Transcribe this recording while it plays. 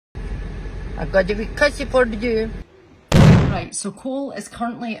I've got to be cussy for you. Right, so Cole is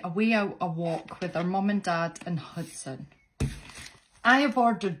currently away out a walk with her mum and dad in Hudson. I have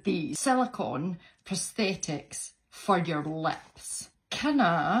ordered these silicone prosthetics for your lips. Can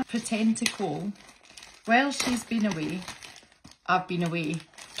I pretend to Cole, while she's been away, I've been away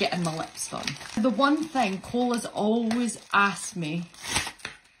getting my lips done. The one thing Cole has always asked me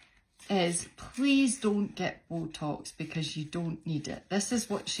is, please don't get Botox because you don't need it. This is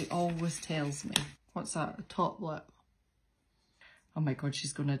what she always tells me. What's that? A top lip. Oh my God,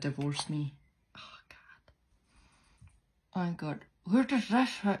 she's gonna divorce me. Oh God. Oh my God, where does this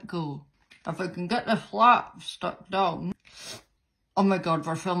hit go? If I can get the flap stuck down. Oh my God,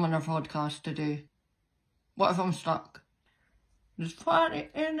 we're filming our podcast today. What if I'm stuck? There's party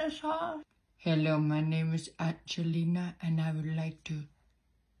in this house. Hello, my name is Angelina and I would like to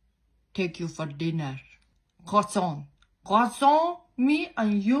take you for dinner. Croissant. Croissant, me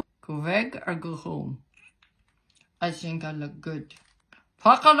and you. Go big or go home? I think I look good.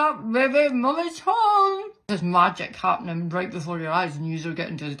 Pack it up, baby, mommy's home. There's magic happening right before your eyes and you're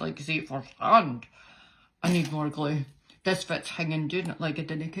getting to like see it firsthand. I need more glue. This fit's hanging, doing it like it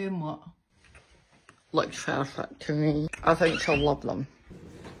didn't come, what? Looks perfect to me. I think she'll love them.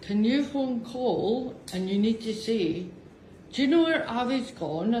 Can you phone Cole and you need to say, do you know where Abby's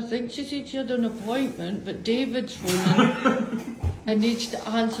gone? I think she said she had an appointment, but David's phoning and needs to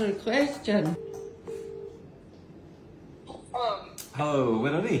answer a question. Hello,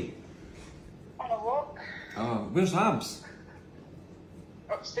 where are they? On a walk. Oh, where's Abs?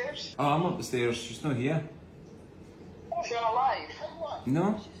 Upstairs. Oh, I'm up the stairs, she's not here. Oh, she's alive.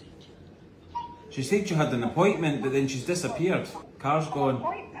 No? She said she had an appointment, but then she's disappeared. Car's gone.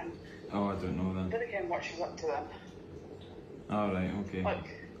 Appointment. Oh, I don't know then. Then again, what she's up to then. Alright, okay. Look.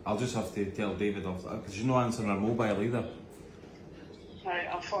 I'll just have to tell David off, because she's not answering her mobile either. Right,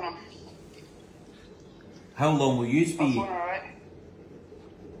 I'll phone him. How long will you I'll phone be? her, right?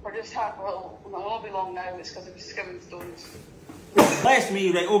 We're just well, it won't be long now, it's because of skimming stones. Bless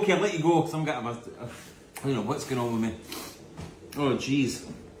me, right, okay, I'll let you go, because I'm getting I don't know what's going on with me. Oh, jeez.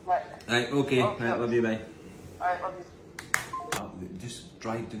 Right. Right, okay, right, love you, bye. Alright, love you. Just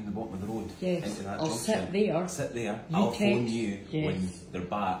drive down the bottom of the road. Yes, into that I'll junction. sit there. Sit there. You I'll phone text. you when they're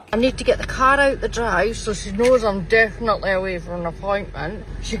back. I need to get the car out the drive so she knows I'm definitely away for an appointment.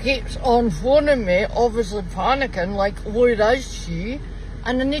 She keeps on phoning me, obviously panicking, like, where is she?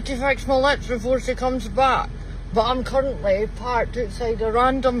 And I need to fix my lips before she comes back. But I'm currently parked outside a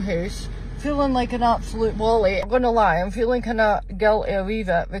random house, feeling like an absolute wally. I'm gonna lie, I'm feeling kinda guilty a wee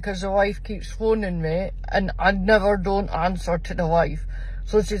bit because the wife keeps phoning me and I never don't answer to the wife.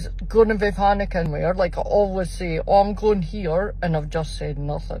 So she's gonna be panicking weird, like I always say, oh, I'm going here, and I've just said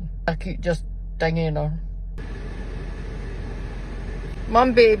nothing. I keep just dinging her.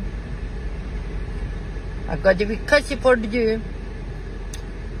 Mum, babe, I've got to be cussy for you.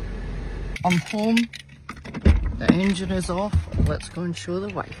 I'm home, the engine is off, let's go and show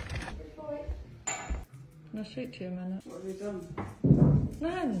the wife. I'll speak to you a minute. What have you done?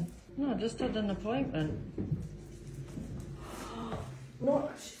 None. No, I just had an appointment.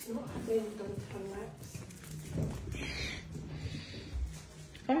 She's not having done to her lips.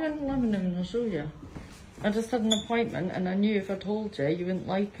 I'm in the living room and I'll show you. I just had an appointment and I knew if I told you, you wouldn't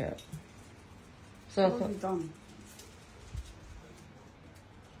like it. So I What thought, have you done?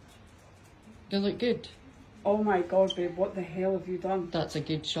 they look good. Oh my God, babe, what the hell have you done? That's a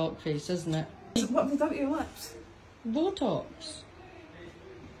good shock face, isn't it? What have you done to your lips? Botox.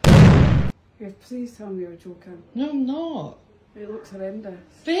 Babe, please tell me you're joking. No, I'm not. It looks horrendous.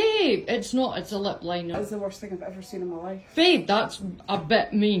 Babe, it's not, it's a lip liner. That's the worst thing I've ever seen in my life. Babe, that's a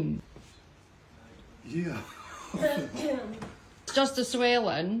bit mean. Yeah. It's just a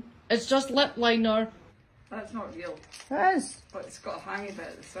swelling. It's just lip liner. That's not real. It is. But it's got a hangy bit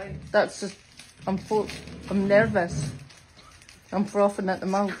at the side. That's just, I'm nervous. I'm frothing at the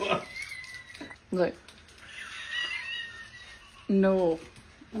mouth. Look. No.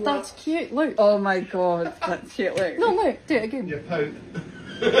 That's cute, look. Oh my God, that's cute, look. No, look, do it again. You pout.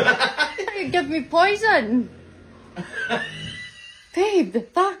 You give me poison. Babe,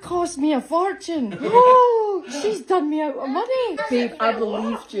 that cost me a fortune. Oh, she's done me out of money. Babe, I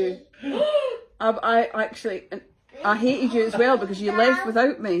believed you. I actually, I hated you as well because you left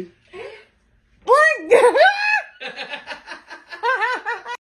without me. Look!